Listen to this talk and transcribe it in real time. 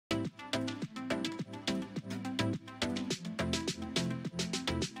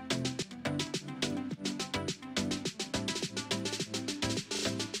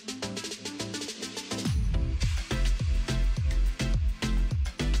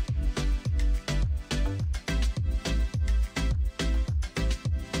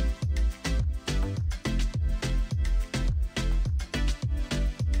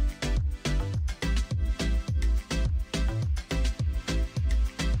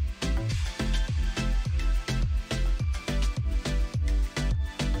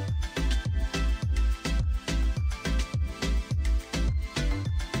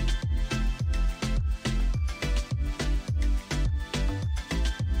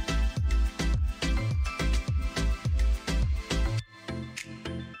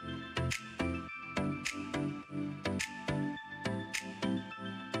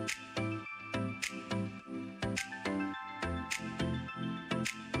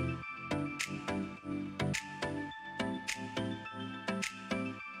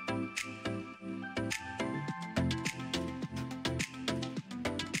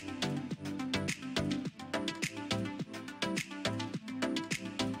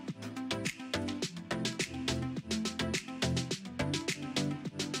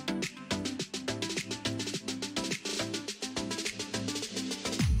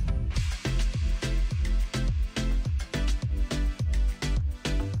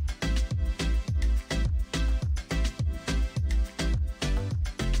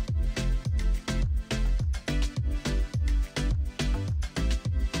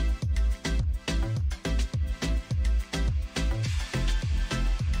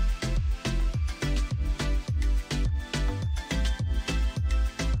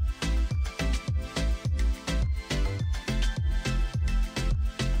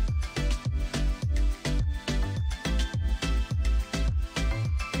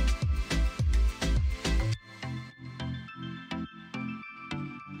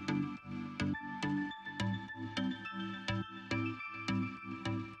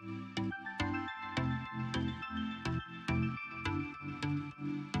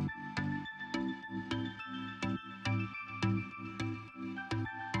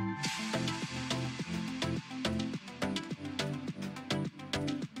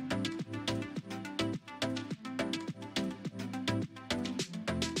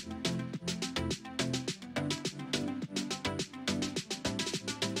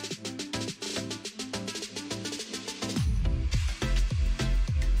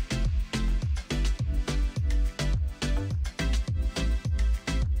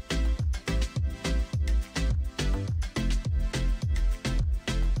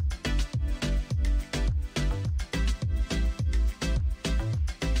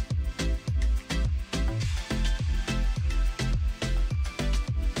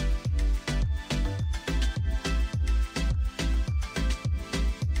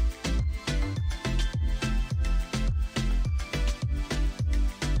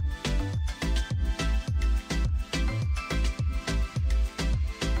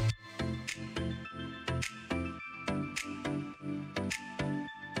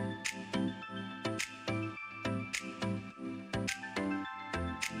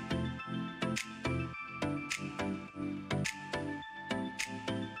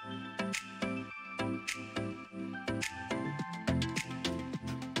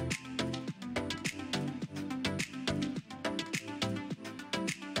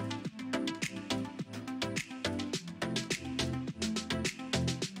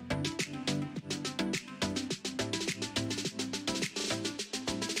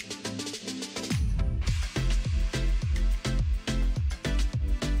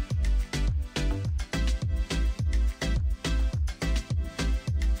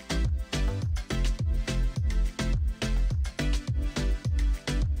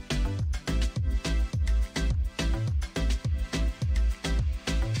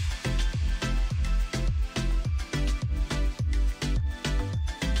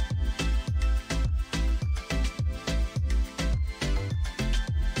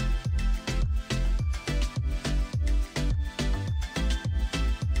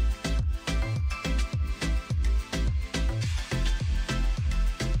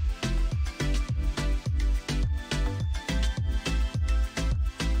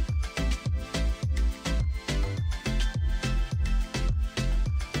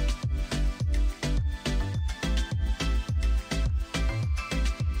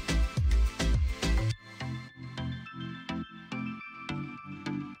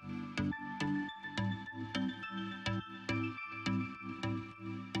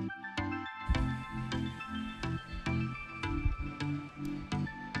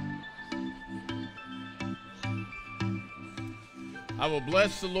I will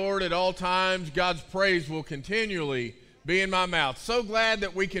bless the Lord at all times. God's praise will continually be in my mouth. So glad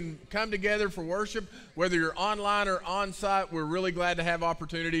that we can come together for worship, whether you're online or on site. We're really glad to have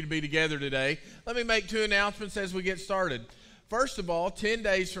opportunity to be together today. Let me make two announcements as we get started. First of all, 10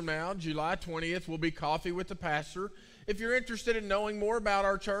 days from now, July 20th, will be Coffee with the Pastor. If you're interested in knowing more about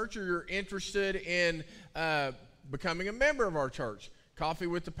our church, or you're interested in becoming a member of our church, Coffee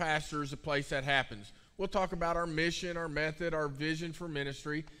with the Pastor is a place that happens. We'll talk about our mission, our method, our vision for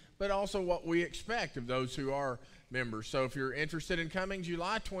ministry, but also what we expect of those who are members. So if you're interested in coming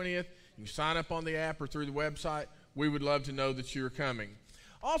July 20th, you can sign up on the app or through the website. We would love to know that you're coming.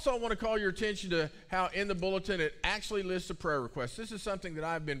 Also, I want to call your attention to how in the bulletin it actually lists a prayer request. This is something that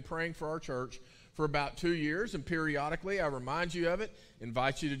I've been praying for our church for about 2 years, and periodically I remind you of it,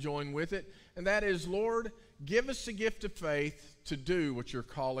 invite you to join with it, and that is, Lord, give us the gift of faith to do what you're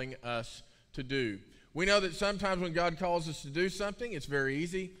calling us to do. We know that sometimes when God calls us to do something, it's very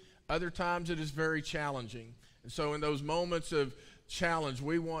easy. Other times it is very challenging. And so in those moments of challenge,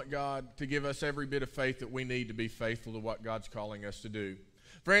 we want God to give us every bit of faith that we need to be faithful to what God's calling us to do.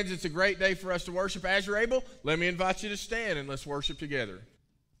 Friends, it's a great day for us to worship. As you're able, let me invite you to stand and let's worship together.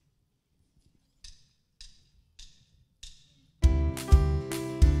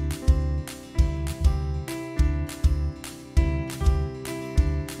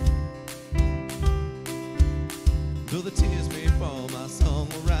 Though the tears may fall, my song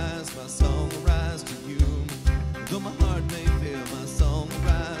will rise to you. Though my heart may fail, my song will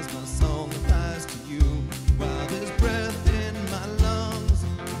rise to you. While there's breath in my lungs,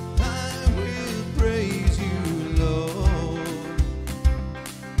 I will praise you, Lord.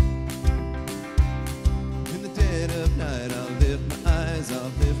 In the dead of night, I'll lift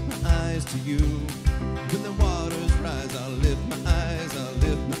my eyes to you. When the waters rise, I'll lift my eyes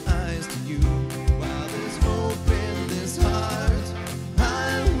to you. While there's hope in this heart,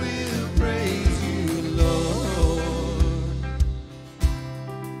 I will praise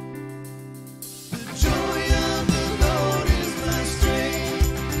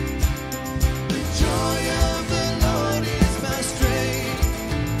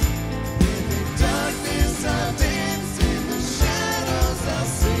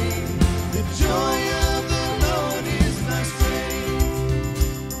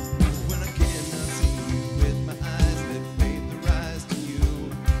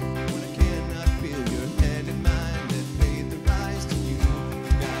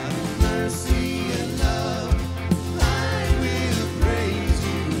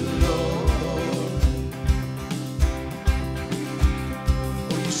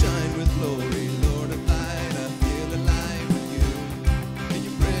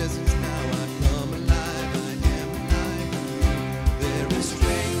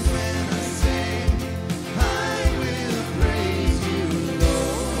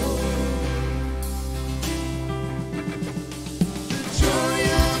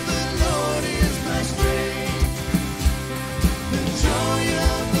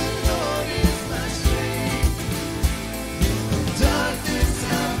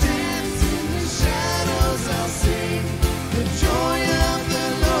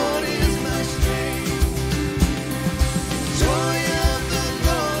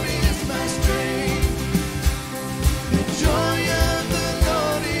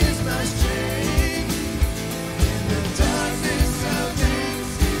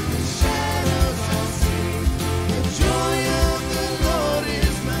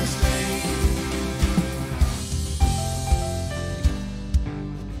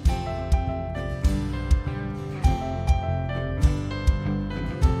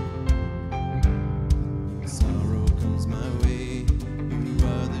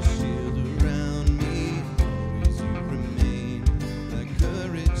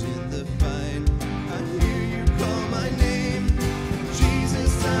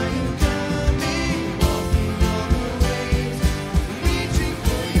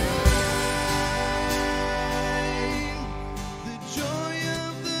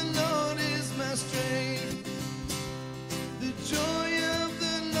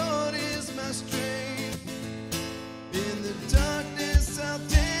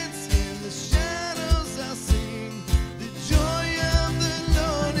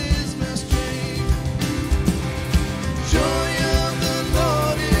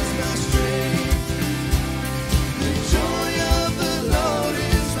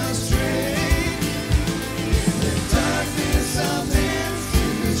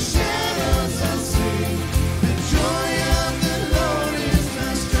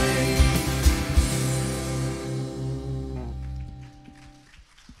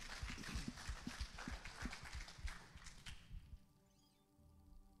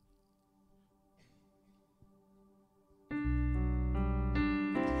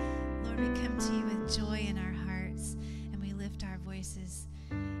to you with joy in our hearts, and we lift our voices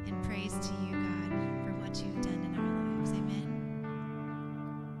in praise to you, God, for what you've done in our lives. Amen.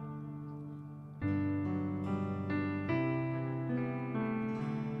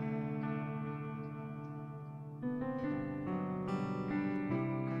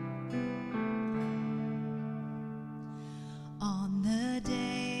 On the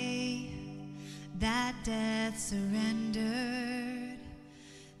day that death surrendered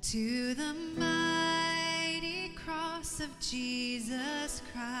to the mighty cross of Jesus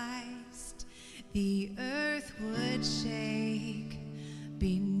Christ, the earth would shake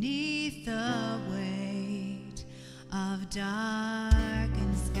beneath the weight of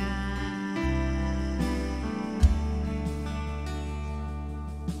darkened sky.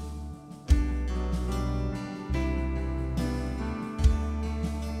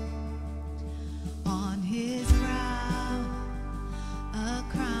 On his brow, a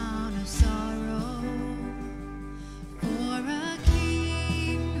crown of sorrow, for a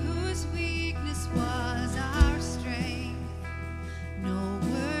king whose weakness was our strength. No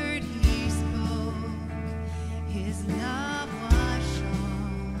word he spoke, his love was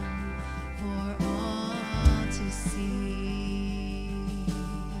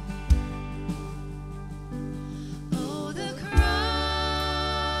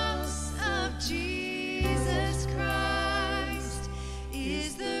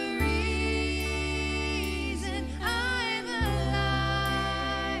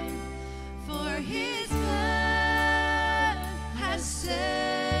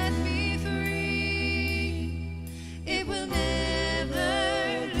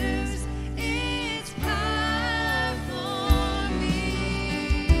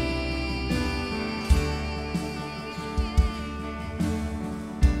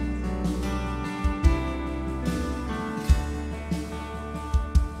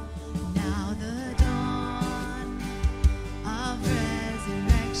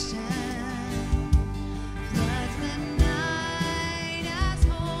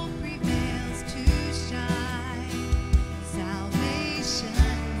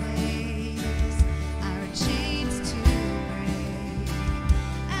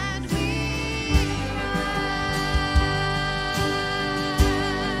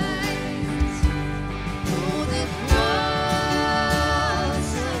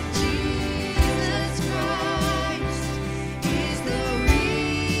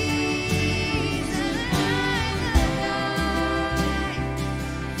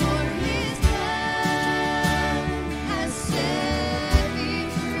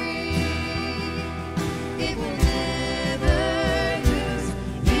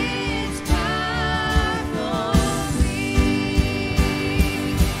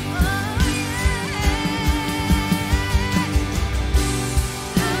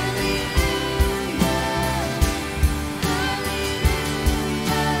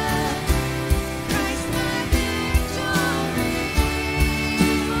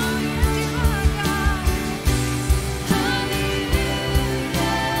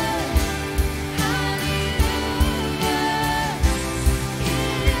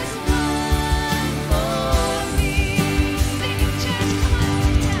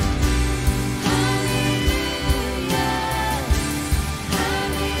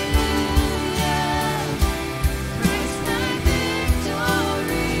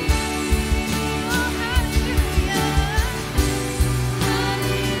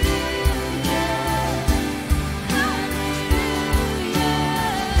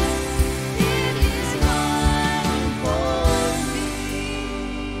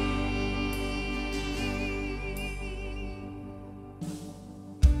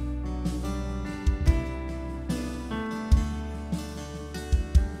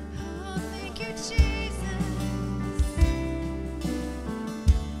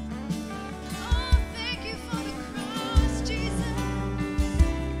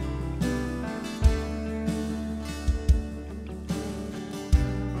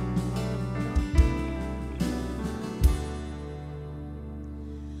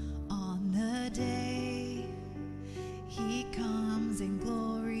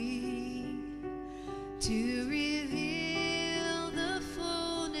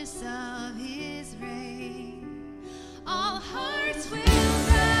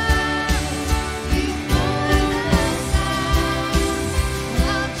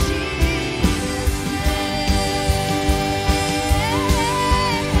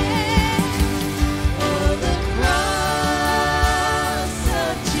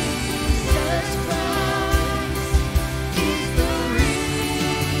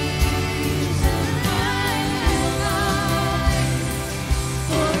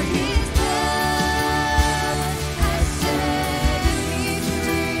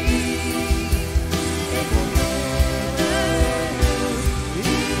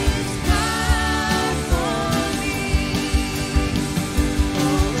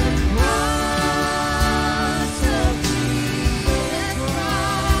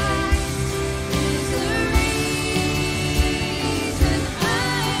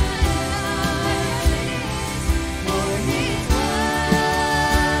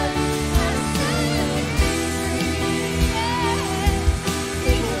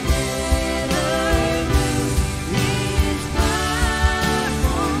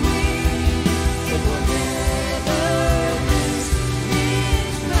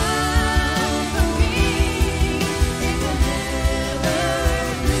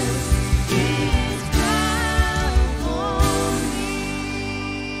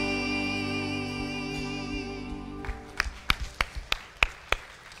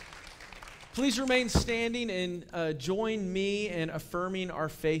please remain standing and join me in affirming our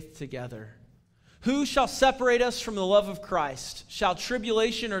faith together. Who shall separate us from the love of Christ? Shall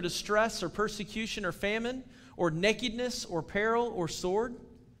tribulation or distress or persecution or famine or nakedness or peril or sword?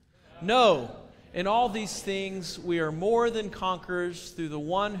 No, in all these things we are more than conquerors through the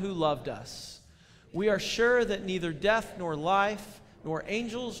one who loved us. We are sure that neither death nor life, nor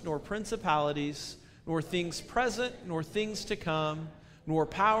angels nor principalities, nor things present nor things to come, nor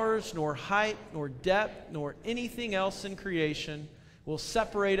powers, nor height, nor depth, nor anything else in creation will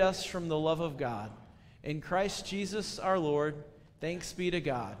separate us from the love of God. In Christ Jesus our Lord, thanks be to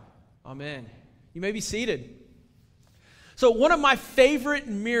God. Amen. You may be seated. So one of my favorite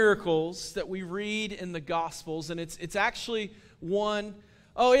miracles that we read in the Gospels, and it's actually one,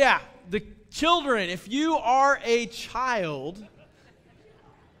 oh yeah, the children, if you are a child,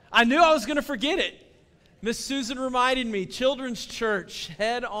 I knew I was going to forget it. Miss Susan reminded me, children's church,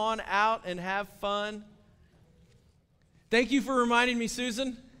 head on out and have fun. Thank you for reminding me,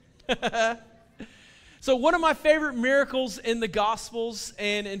 Susan. So one of my favorite miracles in the Gospels,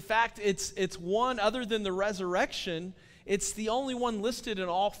 and in fact, it's one other than the resurrection, it's the only one listed in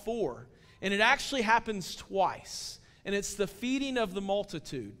all four. And it actually happens twice. And it's the feeding of the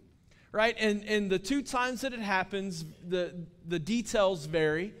multitude, right? And the two times that it happens, the details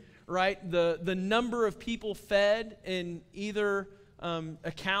vary. Right, the number of people fed in either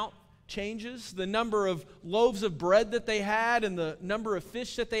account changes. The number of loaves of bread that they had and the number of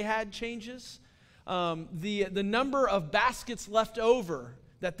fish that they had changes. The number of baskets left over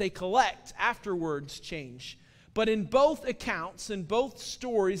that they collect afterwards change. But in both accounts, in both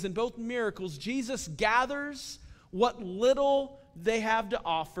stories, in both miracles, Jesus gathers what little they have to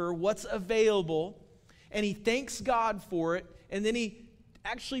offer, what's available, and he thanks God for it, and then he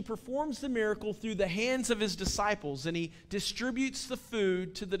actually performs the miracle through the hands of his disciples, and he distributes the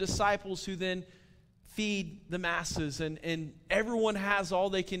food to the disciples who then feed the masses, and everyone has all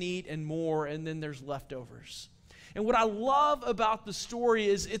they can eat and more, and then there's leftovers. And what I love about the story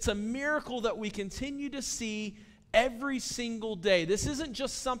is it's a miracle that we continue to see every single day. This isn't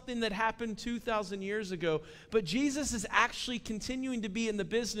just something that happened 2,000 years ago, but Jesus is actually continuing to be in the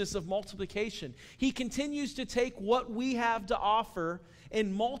business of multiplication. He continues to take what we have to offer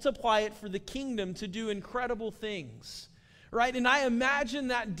and multiply it for the kingdom to do incredible things, right? And I imagine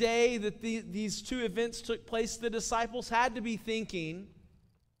that day that these two events took place, the disciples had to be thinking,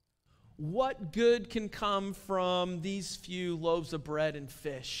 what good can come from these few loaves of bread and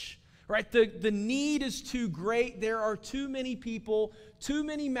fish, right? The need is too great. There are too many people, too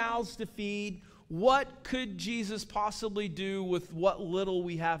many mouths to feed. What could Jesus possibly do with what little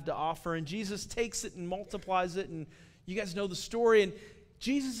we have to offer? And Jesus takes it and multiplies it, and you guys know the story, and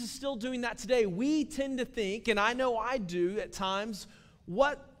Jesus is still doing that today. We tend to think, and I know I do at times,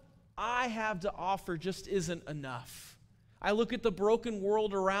 what I have to offer just isn't enough. I look at the broken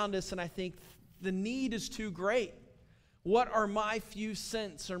world around us and I think the need is too great. What are my few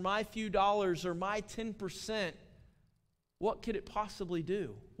cents or my few dollars or my 10%? What could it possibly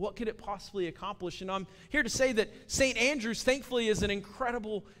do? What could it possibly accomplish? And I'm here to say that St. Andrew's, thankfully, is an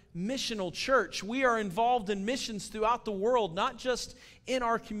incredible missional church. We are involved in missions throughout the world, not just in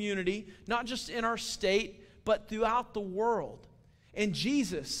our community, not just in our state, but throughout the world. And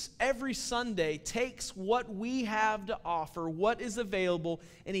Jesus, every Sunday, takes what we have to offer, what is available,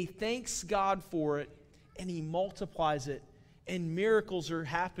 and he thanks God for it, and he multiplies it, and miracles are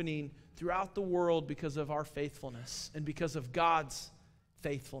happening throughout the world because of our faithfulness and because of God's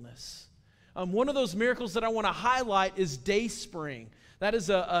faithfulness. One of those miracles that I want to highlight is Day Spring. That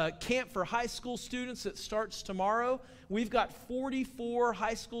is a camp for high school students that starts tomorrow. We've got 44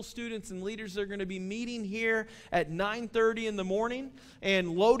 high school students and leaders that are going to be meeting here at 9:30 in the morning and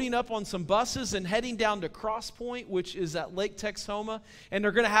loading up on some buses and heading down to Cross Point, which is at Lake Texoma, and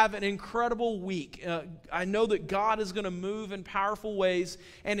they're going to have an incredible week. I know that God is going to move in powerful ways,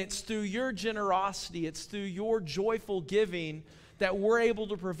 and it's through your generosity, it's through your joyful giving that we're able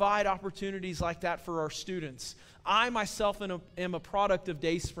to provide opportunities like that for our students. I myself am a product of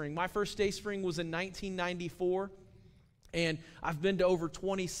Day Spring. My first Day Spring was in 1994, and I've been to over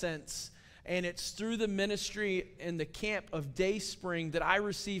 20 since. And it's through the ministry and the camp of Day Spring that I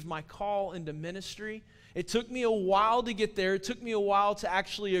received my call into ministry. It took me a while to get there. It took me a while to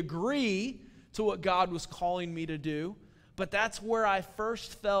actually agree to what God was calling me to do. But that's where I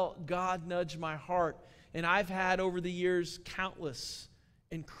first felt God nudge my heart. And I've had over the years countless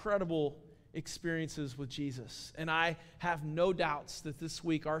incredible experiences with Jesus. And I have no doubts that this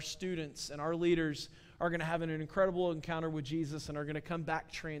week our students and our leaders are going to have an incredible encounter with Jesus and are going to come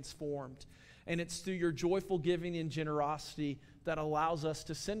back transformed. And it's through your joyful giving and generosity that allows us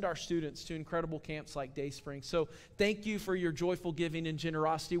to send our students to incredible camps like Dayspring. So thank you for your joyful giving and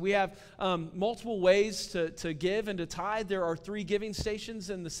generosity. We have multiple ways to give and to tithe. There are 3 giving stations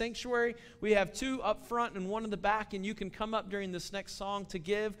in the sanctuary. We have 2 up front and 1 in the back, and you can come up during this next song to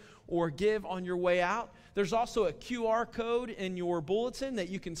give or give on your way out. There's also a QR code in your bulletin that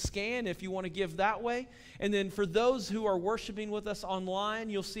you can scan if you want to give that way. And then for those who are worshiping with us online,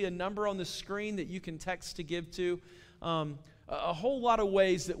 you'll see a number on the screen that you can text to give to. A whole lot of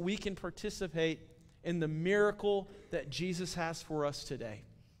ways that we can participate in the miracle that Jesus has for us today.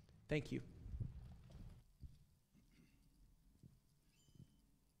 Thank you.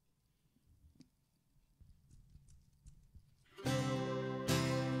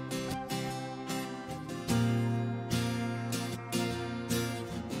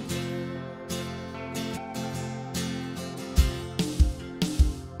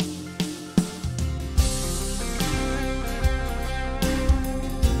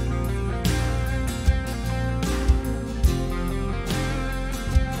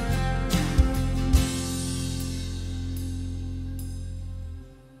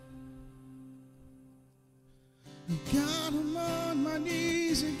 God, I'm on my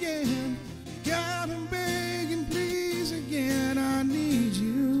knees again. God, I'm begging, please again. I need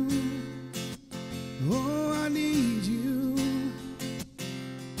you. Oh, I need you.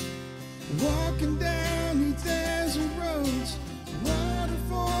 Walking down these desert roads, water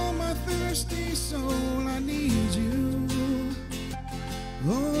for my thirsty soul. I need you.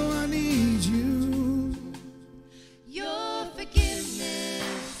 Oh, I need you. Your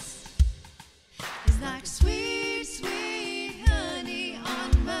forgiveness is like sweet, sweet honey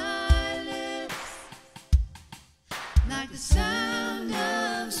on my lips, like the sound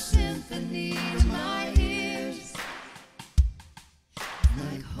of a symphony to my ears,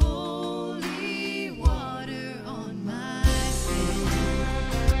 like holy water on my skin.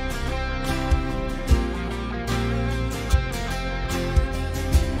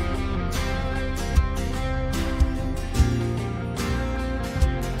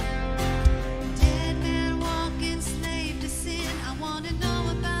 Dead man walking, slave to sin. I want to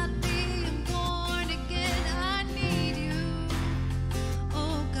know about thee. I'm born again. I need you.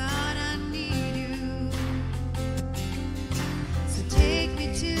 Oh God, I need you. So take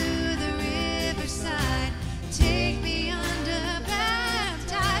me to the riverside. Take me under,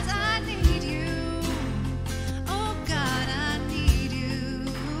 baptize. I need you. Oh God, I need you.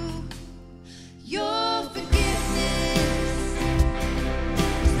 Your forgiveness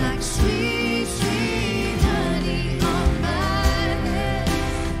is like sweet, sweet honey on my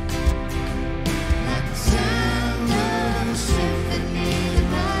lips, like the sound of a symphony in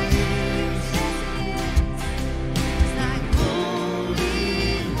my ears. It's like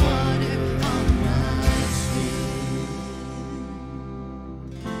holy water on my skin.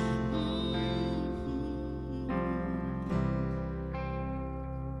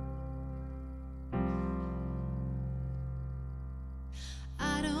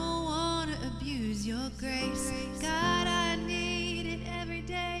 I don't want to abuse your grace. God, I need it every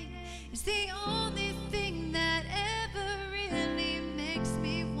day. It's the only thing that ever really makes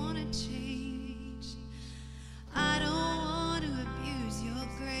me want to change. I don't want to abuse your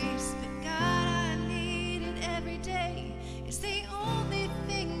grace, but God, I need it every day. It's the only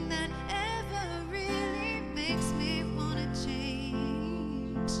thing that ever really makes me want to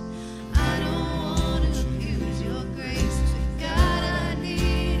change. I don't want to abuse your grace, but God, I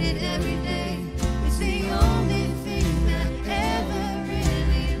need it every day. It's the only thing that ever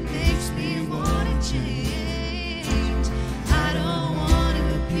really makes me want to change. I don't want to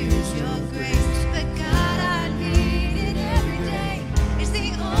abuse your grace, but God, I need it every day. It's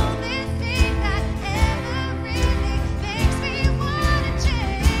the only thing that ever really makes me want to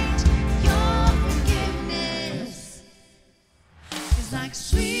change. Your forgiveness is like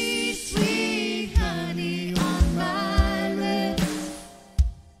sweet, sweet honey on my lips.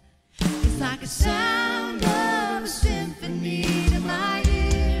 It's like a sound of a symphony to my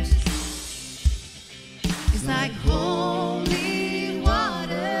ears. It's like holy water.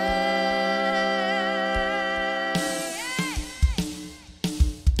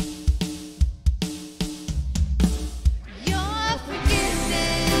 Your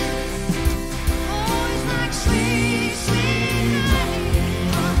forgiveness, oh, it's like sweet, sweet honey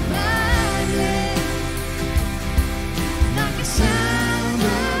on my lips, like a sound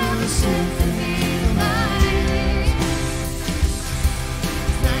of a symphony to my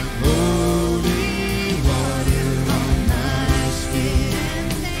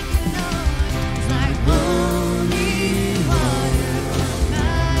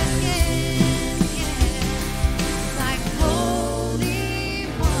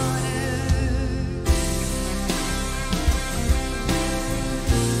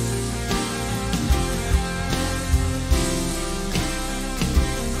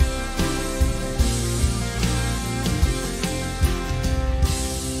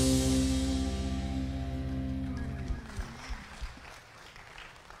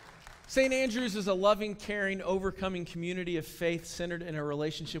St. Andrew's is a loving, caring, overcoming community of faith centered in a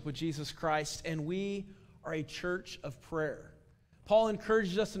relationship with Jesus Christ, and we are a church of prayer. Paul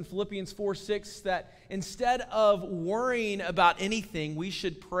encourages us in Philippians 4:6 that instead of worrying about anything, we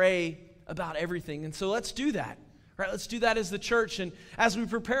should pray about everything. And so let's do that. Right, let's do that as the church. And as we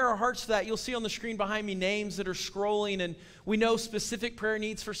prepare our hearts for that, you'll see on the screen behind me names that are scrolling, and we know specific prayer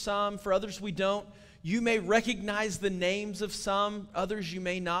needs for some, for others we don't. You may recognize the names of some, others you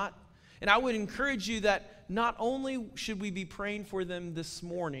may not. And I would encourage you that not only should we be praying for them this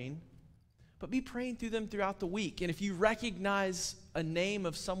morning, but be praying through them throughout the week. And if you recognize a name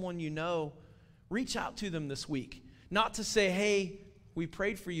of someone you know, reach out to them this week. Not to say, hey, we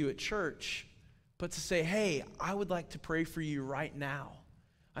prayed for you at church, but to say, hey, I would like to pray for you right now.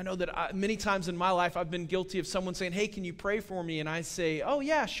 I know that many times in my life I've been guilty of someone saying, hey, can you pray for me? And I say, oh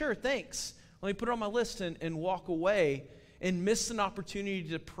yeah, sure, thanks. Let me put it on my list and walk away and miss an opportunity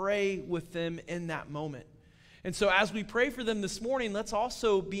to pray with them in that moment. And so as we pray for them this morning, let's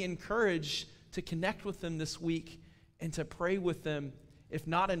also be encouraged to connect with them this week and to pray with them, if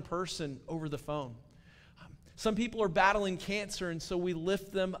not in person, over the phone. Some people are battling cancer, and so we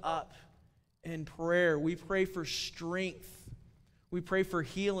lift them up in prayer. We pray for strength. We pray for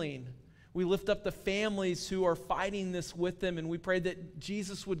healing. We lift up the families who are fighting this with them, and we pray that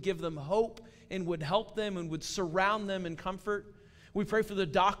Jesus would give them hope and would help them and would surround them in comfort. We pray for the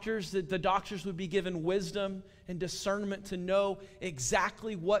doctors, that the doctors would be given wisdom and discernment to know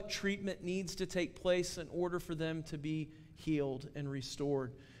exactly what treatment needs to take place in order for them to be healed and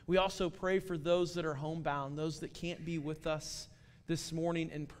restored. We also pray for those that are homebound, those that can't be with us this morning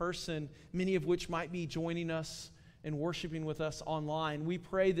in person, many of which might be joining us and worshiping with us online. We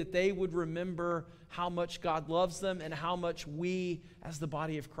pray that they would remember how much God loves them and how much we as the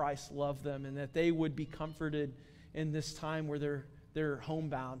body of Christ love them, and that they would be comforted in this time where they're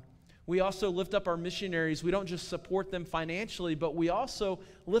homebound. We also lift up our missionaries. We don't just support them financially, but we also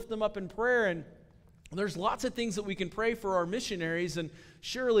lift them up in prayer. And there's lots of things that we can pray for our missionaries, and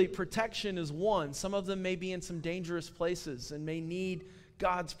surely protection is one. Some of them may be in some dangerous places and may need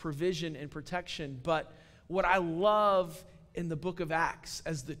God's provision and protection. But what I love in the book of Acts,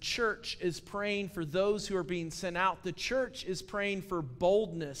 as the church is praying for those who are being sent out, the church is praying for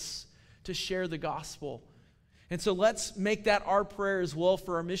boldness to share the gospel. And so let's make that our prayer as well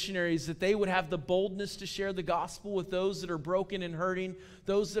for our missionaries, that they would have the boldness to share the gospel with those that are broken and hurting,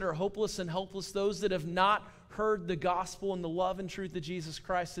 those that are hopeless and helpless, those that have not heard the gospel and the love and truth of Jesus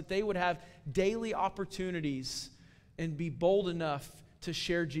Christ, that they would have daily opportunities and be bold enough to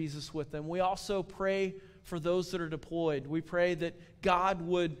share Jesus with them. We also pray for those that are deployed. We pray that God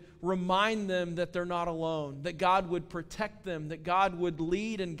would remind them that they're not alone, that God would protect them, that God would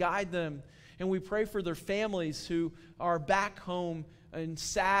lead and guide them. And we pray for their families who are back home and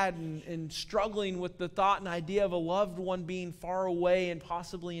sad and struggling with the thought and idea of a loved one being far away and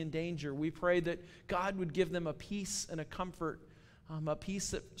possibly in danger. We pray that God would give them a peace and a comfort, a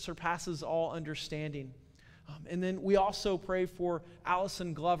peace that surpasses all understanding. And then we also pray for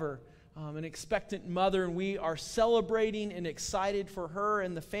Allison Glover, an expectant mother, and we are celebrating and excited for her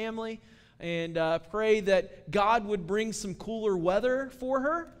and the family, and pray that God would bring some cooler weather for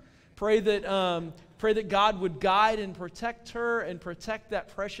her. Pray that God would guide and protect her and protect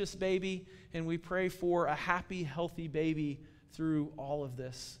that precious baby, and we pray for a happy, healthy baby through all of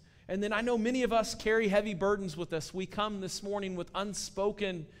this. And then I know many of us carry heavy burdens with us. We come this morning with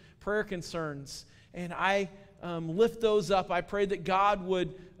unspoken prayer concerns, and I lift those up. I pray that God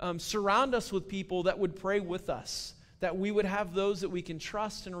would surround us with people that would pray with us, that we would have those that we can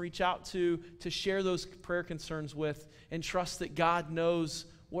trust and reach out to share those prayer concerns with, and trust that God knows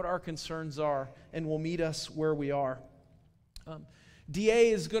what our concerns are and will meet us where we are. DA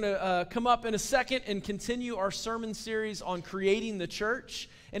is going to come up in a second and continue our sermon series on creating the church.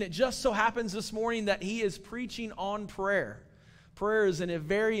 And it just so happens this morning that he is preaching on prayer. Prayer is a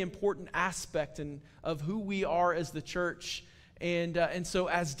very important aspect of who we are as the church. And so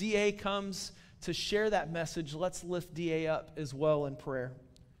as DA comes to share that message, let's lift DA up as well in prayer.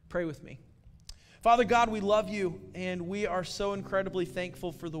 Pray with me. Father God, we love you, and we are so incredibly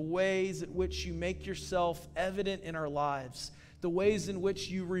thankful for the ways in which you make yourself evident in our lives, the ways in which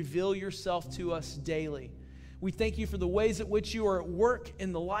you reveal yourself to us daily. We thank you for the ways in which you are at work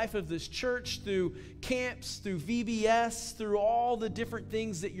in the life of this church, through camps, through VBS, through all the different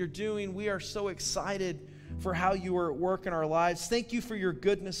things that you're doing. We are so excited for how you are at work in our lives. Thank you for your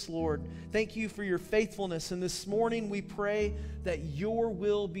goodness, Lord. Thank you for your faithfulness. And this morning we pray that your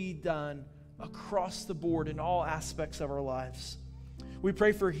will be done across the board in all aspects of our lives. We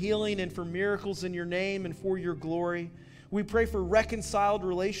pray for healing and for miracles in your name and for your glory. We pray for reconciled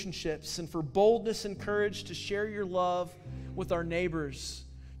relationships and for boldness and courage to share your love with our neighbors,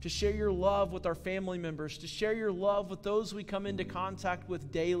 to share your love with our family members, to share your love with those we come into contact with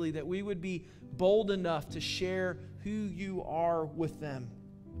daily, that we would be bold enough to share who you are with them.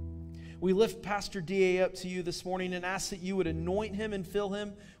 We lift Pastor D.A. up to you this morning and ask that you would anoint him and fill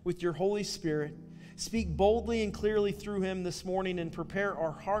him with your Holy Spirit. Speak boldly and clearly through him this morning and prepare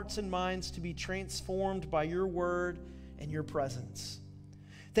our hearts and minds to be transformed by your word and your presence.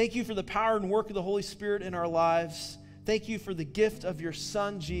 Thank you for the power and work of the Holy Spirit in our lives. Thank you for the gift of your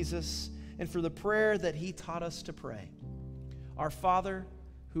Son, Jesus, and for the prayer that he taught us to pray. Our Father,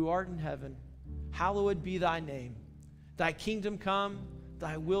 who art in heaven, hallowed be thy name. Thy kingdom come,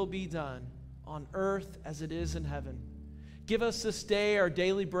 thy will be done, on earth as it is in heaven. Give us this day our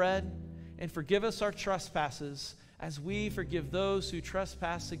daily bread, and forgive us our trespasses, as we forgive those who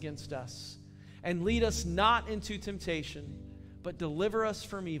trespass against us. And lead us not into temptation, but deliver us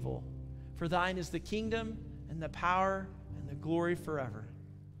from evil. For thine is the kingdom, and the power, and the glory forever.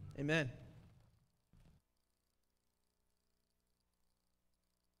 Amen.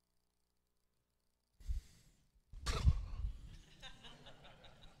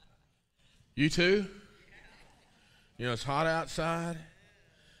 You too? You know, it's hot outside.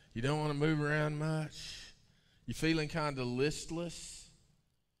 You don't want to move around much. You feeling kind of listless?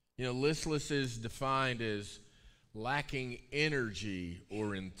 You know, listless is defined as lacking energy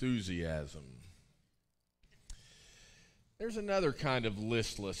or enthusiasm. There's another kind of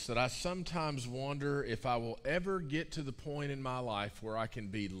listless that I sometimes wonder if I will ever get to the point in my life where I can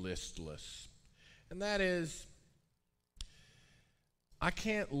be listless. And that is, I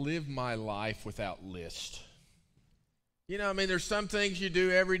can't live my life without list. You know, I mean, there's some things you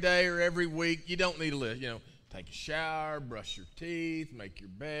do every day or every week. You don't need a list. You know, take a shower, brush your teeth, make your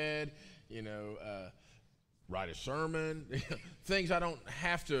bed, write a sermon. Things I don't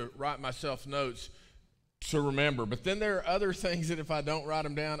have to write myself notes to remember. But then there are other things that if I don't write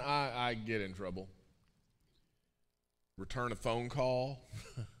them down, I get in trouble. Return a phone call,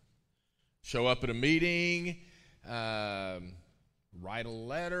 show up at a meeting, write a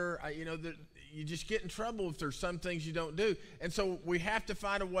letter. You just get in trouble if there's some things you don't do. And so we have to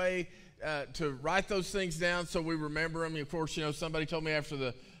find a way to write those things down so we remember them. Of course, somebody told me after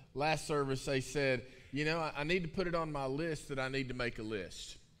the last service, they said, I need to put it on my list that I need to make a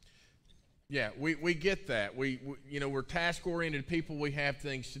list. Yeah, we get that. We're task-oriented people. We have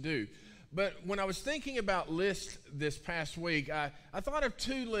things to do. But when I was thinking about lists this past week, I thought of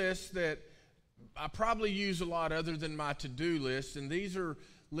two lists that I probably use a lot other than my to-do list, and these are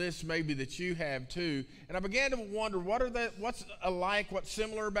lists maybe that you have too. And I began to wonder, what's alike, what's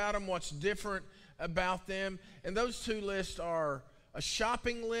similar about them, what's different about them. And those two lists are a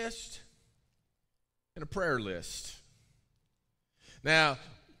shopping list and a prayer list. Now,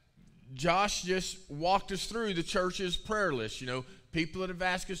 Josh just walked us through the church's prayer list. People that have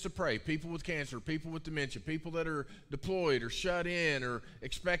asked us to pray, people with cancer, people with dementia, people that are deployed or shut in or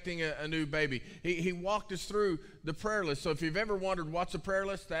expecting a new baby. He walked us through the prayer list. So if you've ever wondered what's a prayer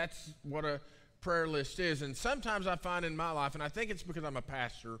list, that's what a prayer list is. And sometimes I find in my life, and I think it's because I'm a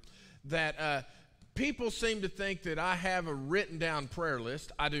pastor, that people seem to think that I have a written down prayer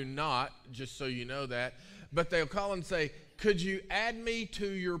list. I do not, just so you know that. But they'll call and say, could you add me to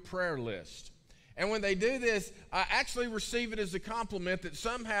your prayer list? And when they do this, I actually receive it as a compliment that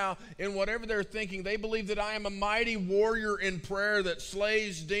somehow, in whatever they're thinking, they believe that I am a mighty warrior in prayer that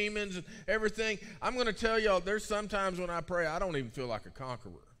slays demons and everything. I'm going to tell y'all, there's sometimes when I pray, I don't even feel like a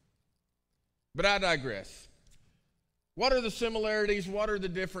conqueror. But I digress. What are the similarities? What are the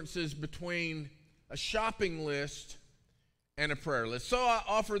differences between a shopping list and a prayer list? So I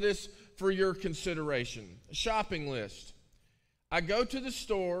offer this for your consideration. A shopping list. I go to the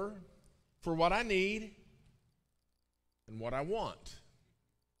store for what I need and what I want.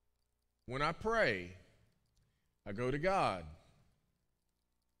 When I pray, I go to God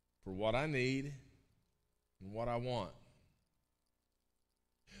for what I need and what I want.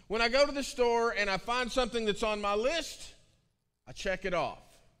 When I go to the store and I find something that's on my list, I check it off,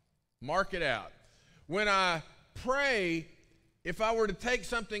 mark it out. When I pray, if I were to take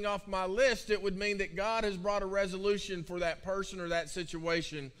something off my list, it would mean that God has brought a resolution for that person or that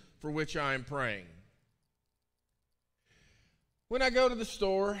situation for which I am praying. When I go to the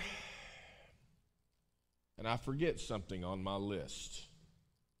store and I forget something on my list,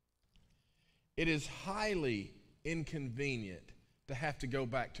 it is highly inconvenient to have to go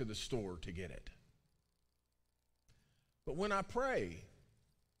back to the store to get it. But when I pray,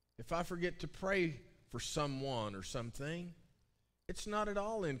 if I forget to pray for someone or something, it's not at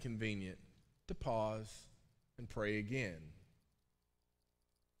all inconvenient to pause and pray again.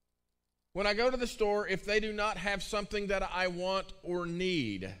 When I go to the store, if they do not have something that I want or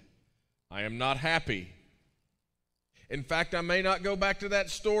need, I am not happy. In fact, I may not go back to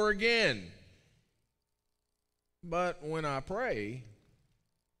that store again. But when I pray,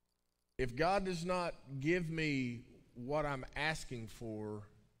 if God does not give me what I'm asking for,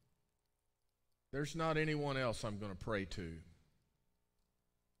 there's not anyone else I'm going to pray to.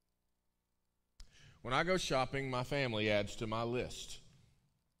 When I go shopping, my family adds to my list.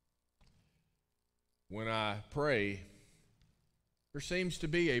 When I pray, there seems to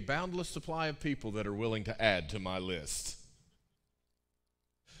be a boundless supply of people that are willing to add to my list.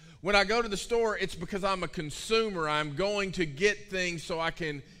 When I go to the store, it's because I'm a consumer. I'm going to get things so I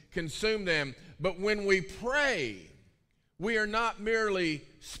can consume them. But when we pray, we are not merely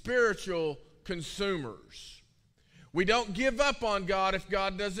spiritual consumers. We don't give up on God if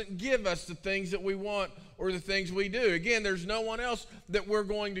God doesn't give us the things that we want or the things we do. Again, there's no one else that we're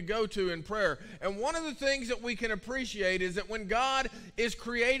going to go to in prayer. And one of the things that we can appreciate is that when God is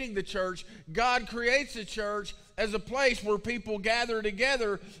creating the church, God creates the church as a place where people gather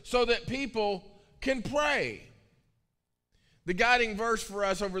together so that people can pray. The guiding verse for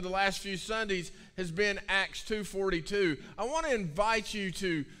us over the last few Sundays has been Acts 2:42. I want to invite you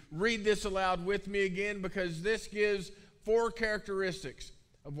to read this aloud with me again, because this gives 4 characteristics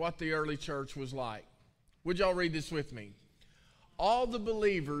of what the early church was like. Would y'all read this with me? All the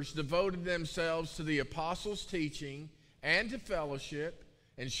believers devoted themselves to the apostles' teaching and to fellowship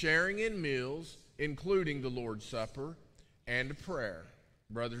and sharing in meals, including the Lord's Supper, and to prayer.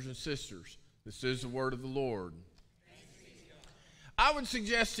 Brothers and sisters, this is the word of the Lord. I would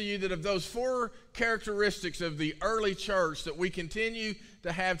suggest to you that of those 4 characteristics of the early church that we continue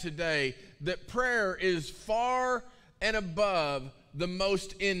to have today, that prayer is far and above the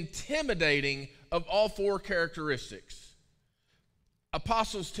most intimidating of all 4 characteristics.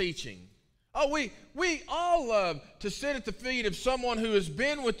 Apostles' teaching. Oh, we all love to sit at the feet of someone who has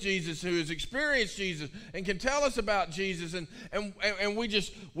been with Jesus, who has experienced Jesus, and can tell us about Jesus, and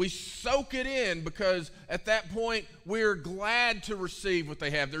we soak it in, because at that point we're glad to receive what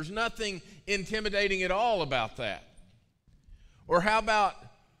they have. There's nothing intimidating at all about that. Or how about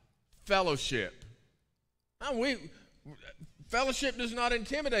fellowship? Fellowship does not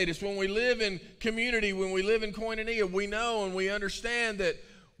intimidate us. When we live in community, when we live in koinonia, we know and we understand that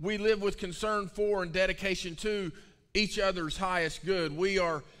we live with concern for and dedication to each other's highest good. We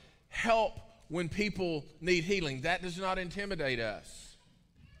are help when people need healing. That does not intimidate us.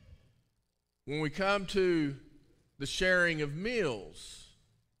 When we come to the sharing of meals,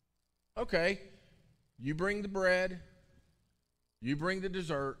 okay, you bring the bread, you bring the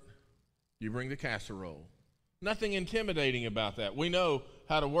dessert, you bring the casserole. Nothing intimidating about that. We know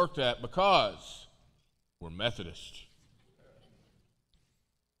how to work that because we're Methodist.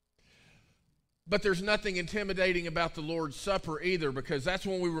 But there's nothing intimidating about the Lord's Supper either, because that's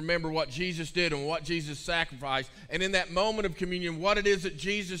when we remember what Jesus did and what Jesus sacrificed. And in that moment of communion, what it is that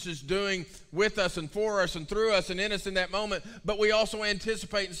Jesus is doing with us and for us and through us and in us in that moment. But we also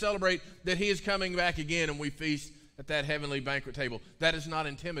anticipate and celebrate that he is coming back again, and we feast at that heavenly banquet table. That is not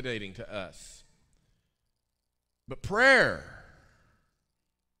intimidating to us. But prayer,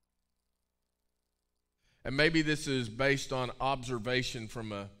 and maybe this is based on observation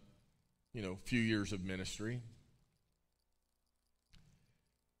from a few years of ministry.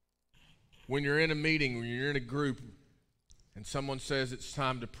 When you're in a meeting, when you're in a group, and someone says it's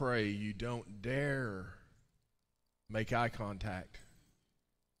time to pray, you don't dare make eye contact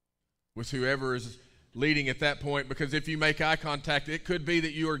with whoever is leading at that point, because if you make eye contact, it could be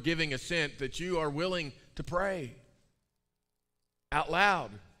that you are giving assent that you are willing to pray out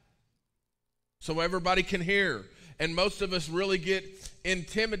loud so everybody can hear. And most of us really get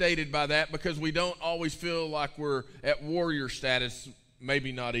intimidated by that because we don't always feel like we're at warrior status,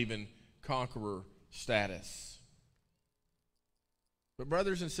 maybe not even conqueror status. But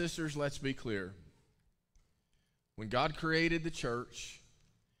brothers and sisters, let's be clear. When God created the church,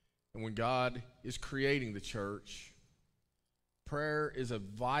 and when God is creating the church, prayer is a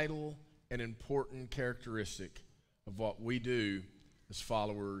vital and important characteristic of what we do as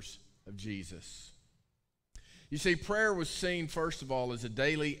followers of Jesus. You see, prayer was seen, first of all, as a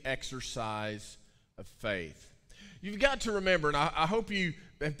daily exercise of faith. You've got to remember, and I hope you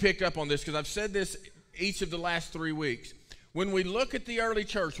have picked up on this, because I've said this each of the last 3 weeks. When we look at the early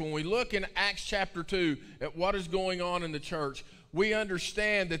church, when we look in Acts chapter 2 at what is going on in the church, we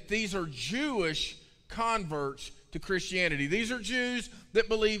understand that these are Jewish converts to Christianity. These are Jews that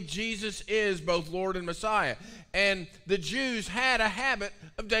believe Jesus is both Lord and Messiah. And the Jews had a habit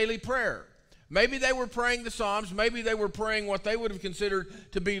of daily prayer. Maybe they were praying the Psalms. Maybe they were praying what they would have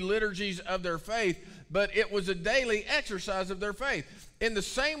considered to be liturgies of their faith. But it was a daily exercise of their faith. In the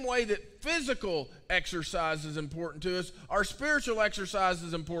same way that physical exercise is important to us, our spiritual exercise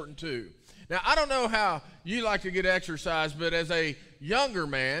is important too. Now, I don't know how you like to get exercise, but as a younger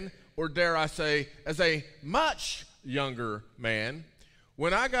man, or dare I say, as a much younger man,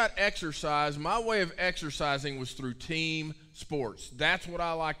 when I got exercise, my way of exercising was through team sports. That's what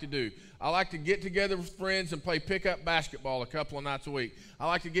I like to do. I like to get together with friends and play pickup basketball a couple of nights a week. I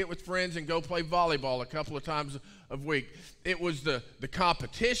like to get with friends and go play volleyball a couple of times a week. It was the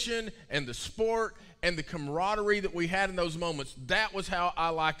competition and the sport and the camaraderie that we had in those moments. That was how I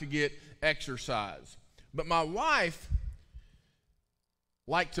like to get exercise. But my wife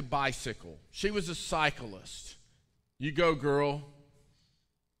liked to bicycle. She was a cyclist. You go, girl.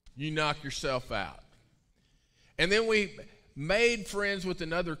 You knock yourself out. And then we made friends with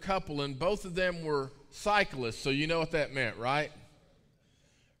another couple, and both of them were cyclists, so you know what that meant, right?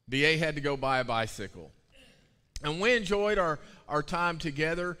 DA had to go buy a bicycle. And we enjoyed our time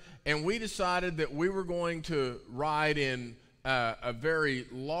together, and we decided that we were going to ride in a very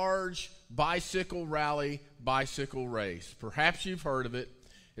large bicycle rally, bicycle race. Perhaps you've heard of it.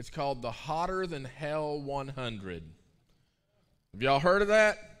 It's called the Hotter Than Hell 100. Have y'all heard of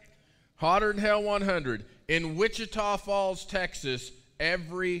that? Hotter Than Hell 100 in Wichita Falls, Texas,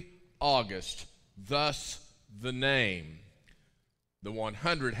 every August. Thus the name. The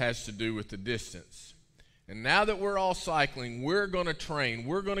 100 has to do with the distance. And now that we're all cycling, we're going to train.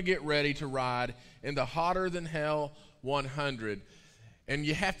 We're going to get ready to ride in the Hotter Than Hell 100. And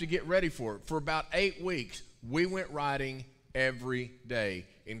you have to get ready for it. For about 8 weeks, we went riding every day,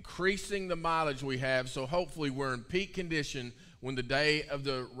 increasing the mileage we have, so hopefully we're in peak condition when the day of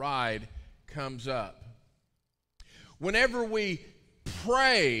the ride comes up. Whenever we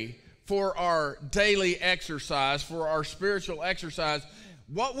pray for our daily exercise, for our spiritual exercise,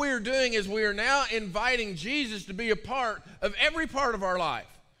 what we're doing is we are now inviting Jesus to be a part of every part of our life.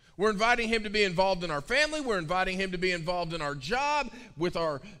 We're inviting him to be involved in our family. We're inviting him to be involved in our job, with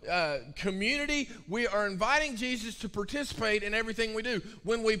our community. We are inviting Jesus to participate in everything we do.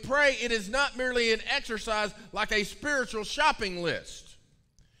 When we pray, it is not merely an exercise like a spiritual shopping list.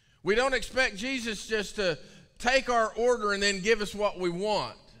 We don't expect Jesus just to take our order and then give us what we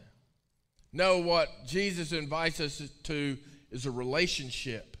want. No, what Jesus invites us to is a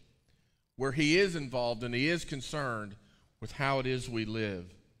relationship where he is involved and he is concerned with how it is we live.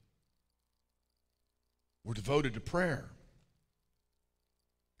 We're devoted to prayer.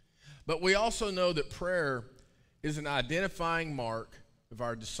 But we also know that prayer is an identifying mark of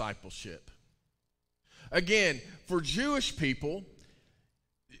our discipleship. Again, for Jewish people,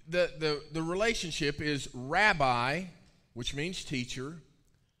 the relationship is rabbi, which means teacher,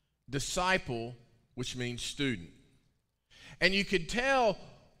 disciple, which means student. And you could tell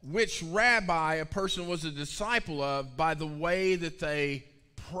which rabbi a person was a disciple of by the way that they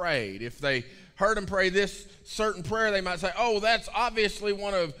prayed. If they heard him pray this certain prayer, they might say, oh, that's obviously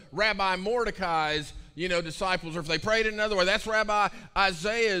one of Rabbi Mordecai's, disciples. Or if they prayed it another way, that's Rabbi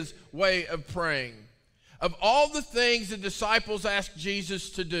Isaiah's way of praying. Of all the things the disciples asked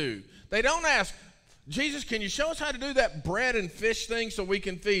Jesus to do, they don't ask, Jesus, can you show us how to do that bread and fish thing so we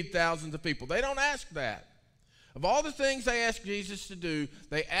can feed thousands of people? They don't ask that. Of all the things they ask Jesus to do,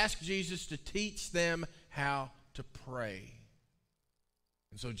 they ask Jesus to teach them how to pray.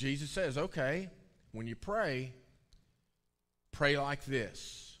 And so Jesus says, okay, when you pray, pray like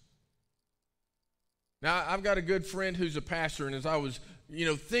this. Now, I've got a good friend who's a pastor, and as I was,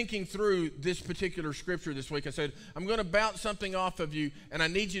 thinking through this particular scripture this week, I said, I'm going to bounce something off of you, and I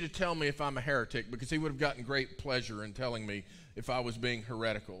need you to tell me if I'm a heretic, because he would have gotten great pleasure in telling me if I was being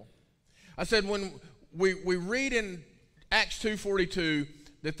heretical. I said, when we read in Acts 2:42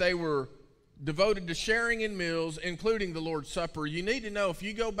 that they were devoted to sharing in meals, including the Lord's Supper, you need to know, if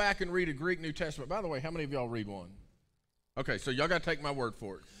you go back and read a Greek New Testament, by the way, how many of y'all read one? Okay, so y'all got to take my word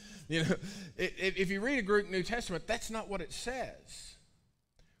for it. If you read a Greek New Testament, that's not what it says.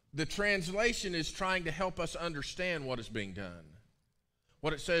 The translation is trying to help us understand what is being done.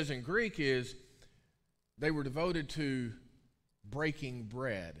 What it says in Greek is they were devoted to breaking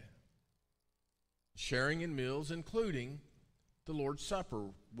bread, sharing in meals, including the Lord's Supper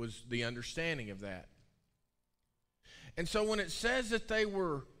was the understanding of that. And so when it says that they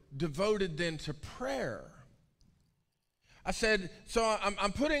were devoted then to prayer, I said, so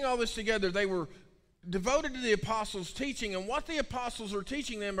I'm putting all this together. They were devoted to the apostles' teaching, and what the apostles are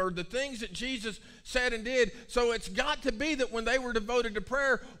teaching them are the things that Jesus said and did. So it's got to be that when they were devoted to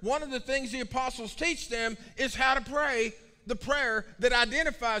prayer, one of the things the apostles teach them is how to pray the prayer that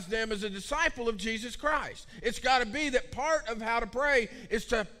identifies them as a disciple of Jesus Christ. It's got to be that part of how to pray is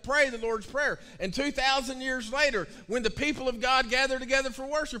to pray the Lord's Prayer. And 2,000 years later, when the people of God gather together for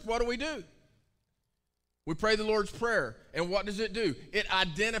worship, what do? We pray the Lord's Prayer. And what does it do? It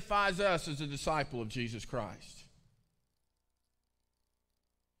identifies us as a disciple of Jesus Christ.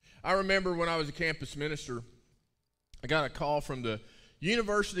 I remember when I was a campus minister, I got a call from the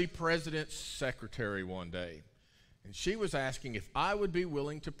university president's secretary one day. And she was asking if I would be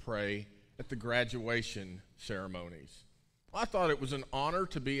willing to pray at the graduation ceremonies. Well, I thought it was an honor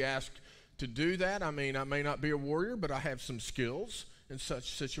to be asked to do that. I mean, I may not be a warrior, but I have some skills in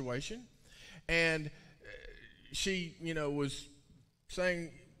such situation. And she, was saying,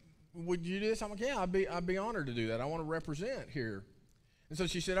 would you do this? I'm like, yeah, I'd be honored to do that. I want to represent here. And so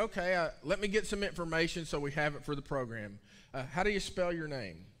she said, okay, let me get some information so we have it for the program. How do you spell your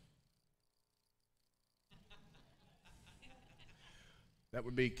name? That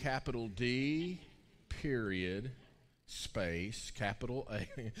would be capital D, period, space, capital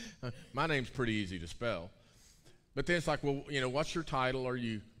A. My name's pretty easy to spell. But then it's like, well, what's your title? Are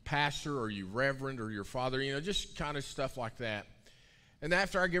you pastor? Are you reverend? Or your father? Just kind of stuff like that. And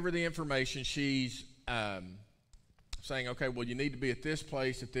after I give her the information, she's saying, okay, well, you need to be at this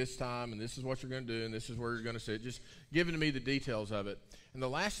place at this time, and this is what you're going to do, and this is where you're going to sit. Just giving me the details of it. And the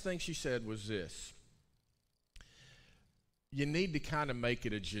last thing she said was this. You need to kind of make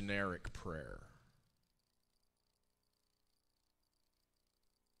it a generic prayer.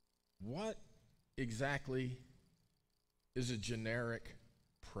 What exactly is a generic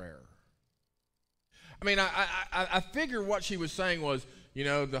prayer? I mean, I figure what she was saying was,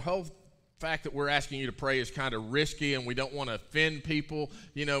 the whole fact that we're asking you to pray is kind of risky and we don't want to offend people,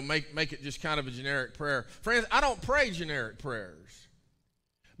 make it just kind of a generic prayer. Friends, I don't pray generic prayers.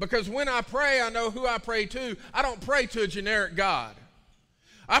 Because when I pray, I know who I pray to. I don't pray to a generic God.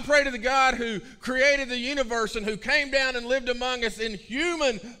 I pray to the God who created the universe and who came down and lived among us in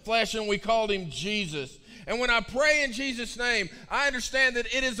human flesh, and we called him Jesus. And when I pray in Jesus' name, I understand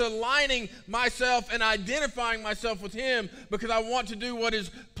that it is aligning myself and identifying myself with him because I want to do what is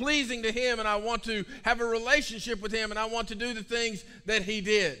pleasing to him, and I want to have a relationship with him, and I want to do the things that he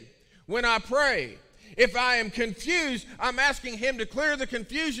did. When I pray, if I am confused, I'm asking him to clear the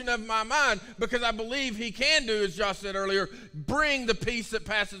confusion of my mind because I believe he can do, as Josh said earlier, bring the peace that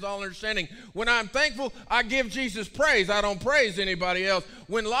passes all understanding. When I'm thankful, I give Jesus praise. I don't praise anybody else.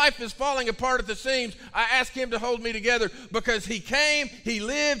 When life is falling apart at the seams, I ask him to hold me together because he came, he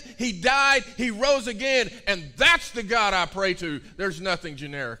lived, he died, he rose again, and that's the God I pray to. There's nothing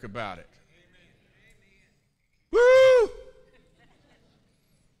generic about it. Amen. Woo!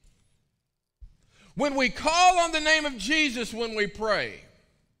 When we call on the name of Jesus when we pray,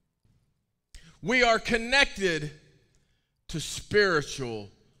 we are connected to spiritual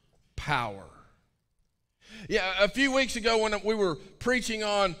power. Yeah, a few weeks ago when we were preaching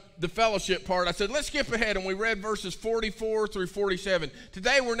on the fellowship part, I said, let's skip ahead, and we read verses 44 through 47.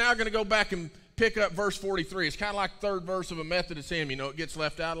 Today we're now going to go back and pick up verse 43. It's kind of like the third verse of a Methodist hymn. It gets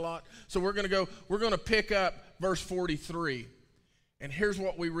left out a lot. So we're going to pick up verse 43. And here's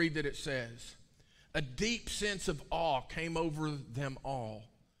what we read that it says. A deep sense of awe came over them all,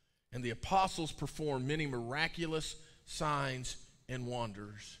 and the apostles performed many miraculous signs and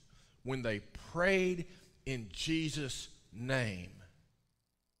wonders. When they prayed in Jesus' name,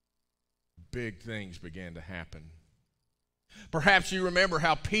 big things began to happen. Perhaps you remember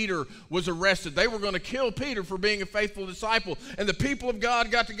how Peter was arrested. They were going to kill Peter for being a faithful disciple. And the people of God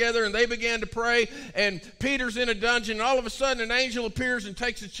got together and they began to pray. And Peter's in a dungeon. And all of a sudden an angel appears and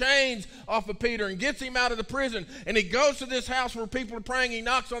takes the chains off of Peter and gets him out of the prison. And he goes to this house where people are praying. He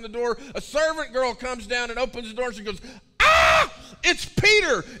knocks on the door. A servant girl comes down and opens the door. And she goes, "Ah, it's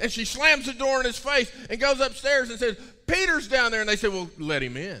Peter." And she slams the door in his face and goes upstairs and says, "Peter's down there." And they say, "Well, let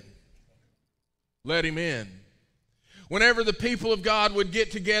him in. Let him in." Whenever the people of God would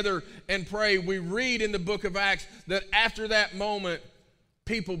get together and pray, we read in the book of Acts that after that moment,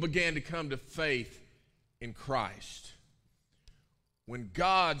 people began to come to faith in Christ. When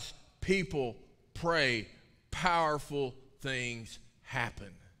God's people pray, powerful things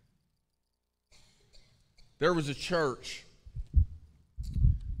happen. There was a church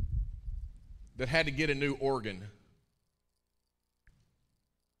that had to get a new organ.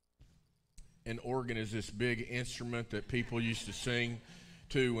 An organ is this big instrument that people used to sing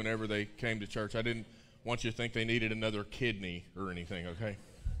to whenever they came to church. I didn't want you to think they needed another kidney or anything, okay?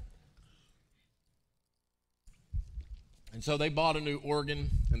 And so they bought a new organ,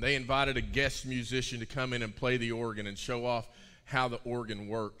 and they invited a guest musician to come in and play the organ and show off how the organ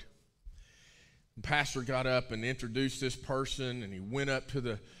worked. The pastor got up and introduced this person, and he went up to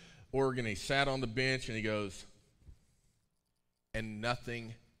the organ, he sat on the bench, and he goes, and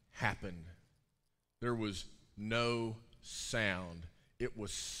nothing happened. There was no sound. It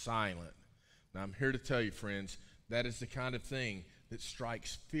was silent. Now, I'm here to tell you, friends, that is the kind of thing that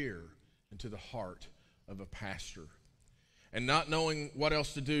strikes fear into the heart of a pastor. And not knowing what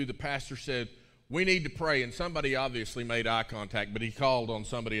else to do, the pastor said, we need to pray. And somebody obviously made eye contact, but he called on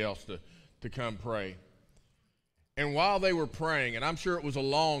somebody else to come pray. And while they were praying, and I'm sure it was a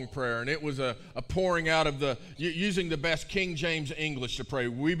long prayer, and it was a pouring out of using the best King James English to pray,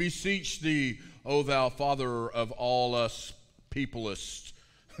 we beseech thee, O thou Father of all us peopleists.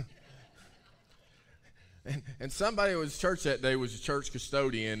 and somebody who was at church that day was a church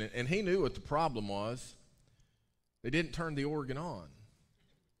custodian, and he knew what the problem was. They didn't turn the organ on.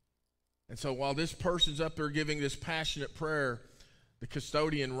 And so while this person's up there giving this passionate prayer, the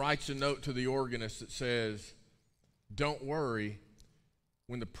custodian writes a note to the organist that says, don't worry,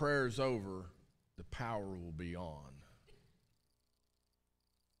 when the prayer is over, the power will be on.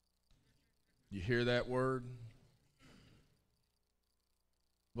 You hear that word?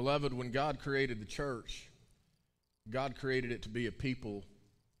 Beloved, when God created the church, God created it to be a people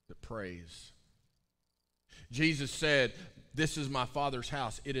that praise. Jesus said, this is my Father's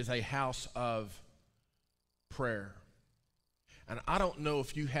house. It is a house of prayer. And I don't know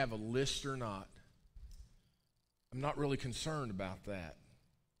if you have a list or not. I'm not really concerned about that.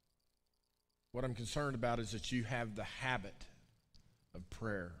 What I'm concerned about is that you have the habit of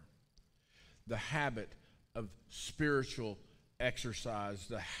prayer, the habit of spiritual exercise,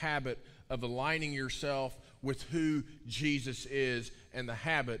 the habit of aligning yourself with who Jesus is, and the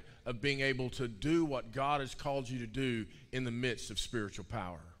habit of being able to do what God has called you to do in the midst of spiritual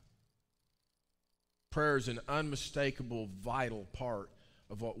power. Prayer is an unmistakable, vital part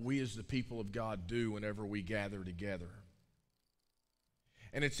of what we as the people of God do whenever we gather together.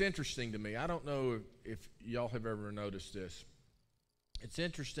 And it's interesting to me, I don't know if y'all have ever noticed this. It's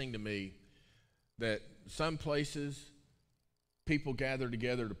interesting to me that some places people gather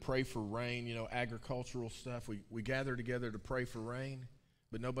together to pray for rain, you know, agricultural stuff. We gather together to pray for rain,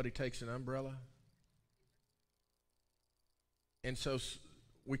 but nobody takes an umbrella. And so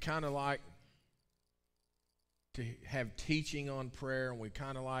we kind of like to have teaching on prayer, and we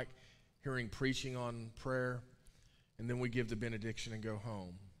kind of like hearing preaching on prayer, and then we give the benediction and go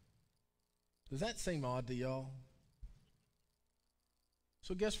home. Does that seem odd to y'all?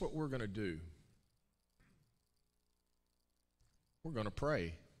 So guess what we're going to do? We're going to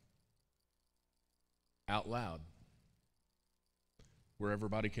pray out loud where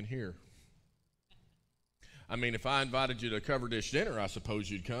everybody can hear. I mean, if I invited you to a cover dish dinner, I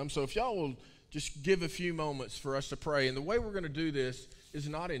suppose you'd come. So if y'all will just give a few moments for us to pray. And the way we're going to do this is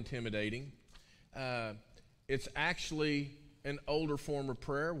not intimidating. It's actually an older form of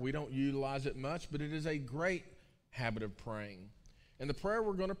prayer. We don't utilize it much, but it is a great habit of praying. And the prayer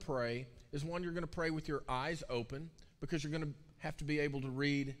we're going to pray is one you're going to pray with your eyes open, because you're going to have to be able to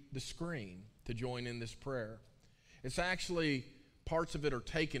read the screen to join in this prayer. It's actually, parts of it are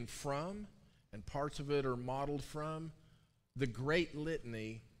taken from, and parts of it are modeled from, the great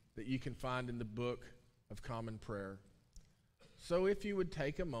litany that you can find in the Book of Common Prayer. So if you would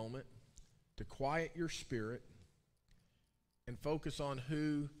take a moment to quiet your spirit and focus on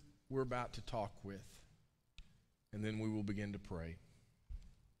who we're about to talk with, and then we will begin to pray.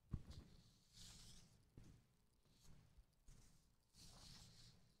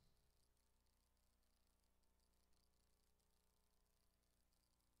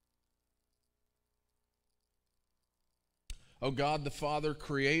 O God the Father,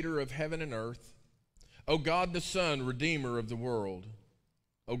 creator of heaven and earth. O God the Son, redeemer of the world.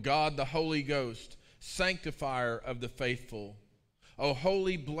 O God the Holy Ghost, sanctifier of the faithful. O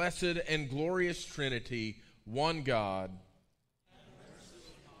holy, blessed, and glorious Trinity, one God.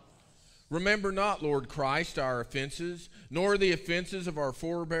 Remember not, Lord Christ, our offenses, nor the offenses of our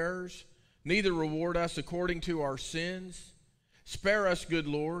forebears. Neither reward us according to our sins. Spare us, good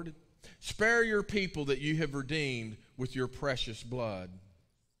Lord. Spare your people that you have redeemed with your precious blood.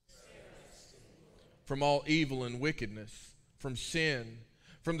 From all evil and wickedness, from sin,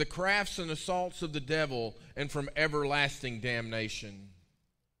 from the crafts and assaults of the devil, and from everlasting damnation.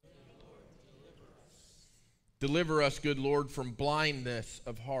 Deliver us, good Lord, from blindness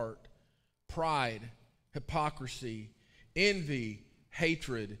of heart, pride, hypocrisy, envy,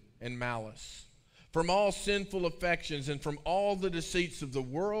 hatred, and malice. From all sinful affections and from all the deceits of the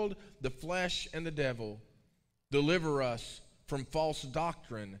world, the flesh, and the devil. Deliver us from false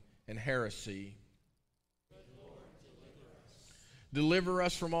doctrine and heresy. Deliver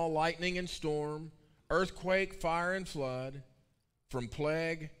us from all lightning and storm, earthquake, fire, and flood, from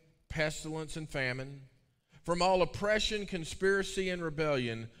plague, pestilence, and famine, from all oppression, conspiracy, and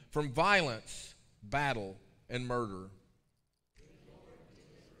rebellion, from violence, battle, and murder.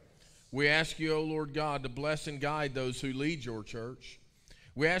 We ask you, O Lord God, to bless and guide those who lead your church.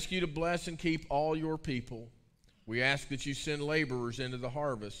 We ask you to bless and keep all your people. We ask that you send laborers into the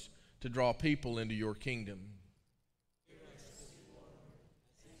harvest to draw people into your kingdom.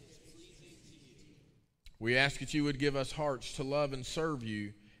 We ask that you would give us hearts to love and serve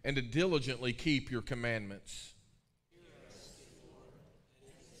you and to diligently keep your commandments.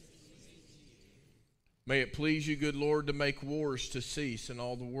 May it please you, good Lord, to make wars to cease in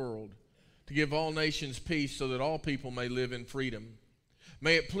all the world, to give all nations peace so that all people may live in freedom.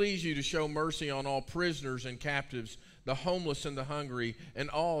 May it please you to show mercy on all prisoners and captives, the homeless and the hungry,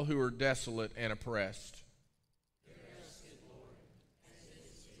 and all who are desolate and oppressed.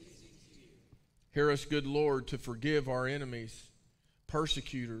 Hear us, good Lord, to forgive our enemies,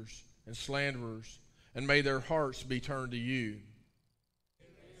 persecutors, and slanderers, and may their hearts be turned to you.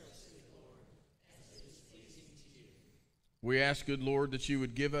 We ask, good Lord, that you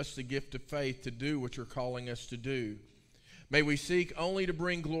would give us the gift of faith to do what you're calling us to do. May we seek only to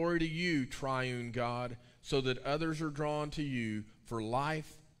bring glory to you, triune God, so that others are drawn to you for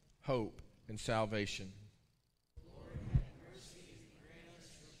life, hope, and salvation. Lord, have mercy and grant us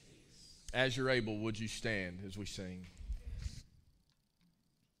your peace. As you're able, would you stand as we sing?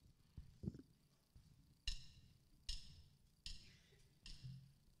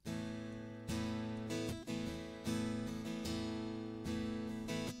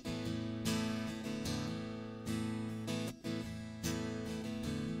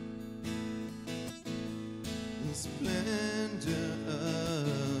 The splendor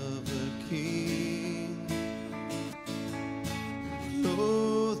of a king,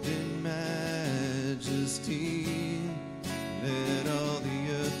 clothed in majesty, let all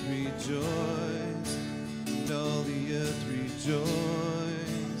the earth rejoice, let all the earth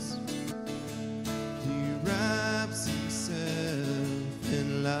rejoice. He wraps himself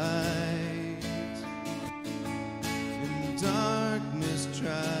in light, and darkness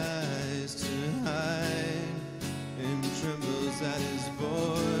tries to hide, and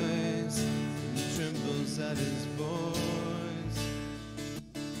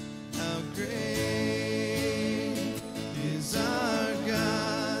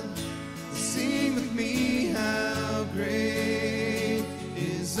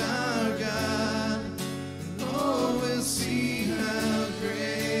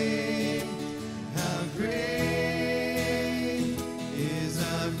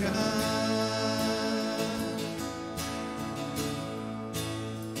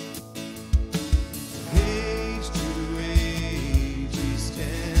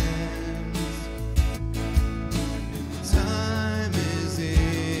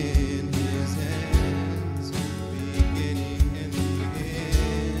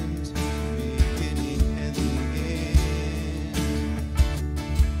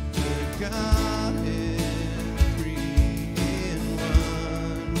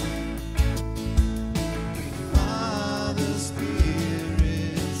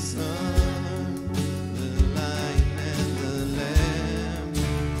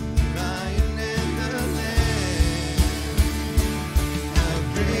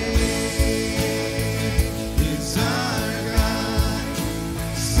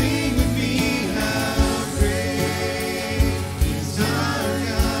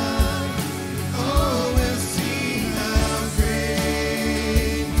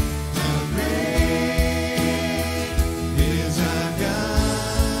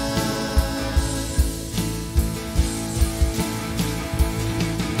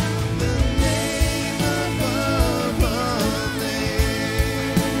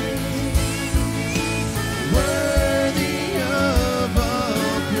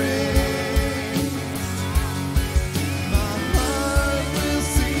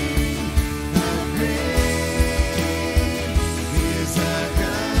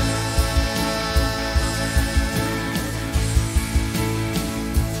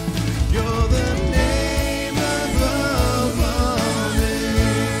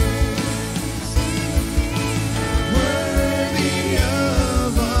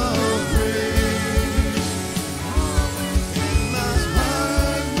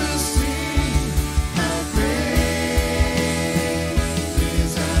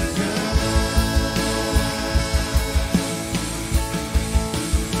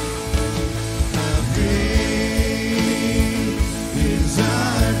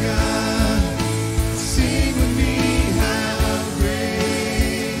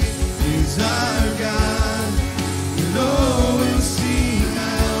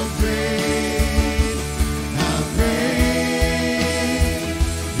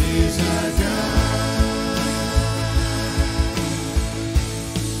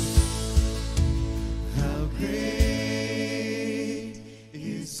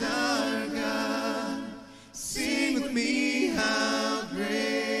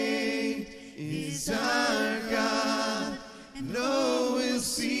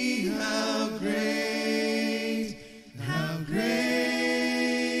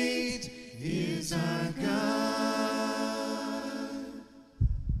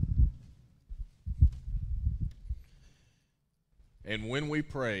And when we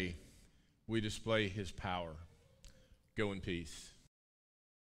pray, we display his power. Go in peace.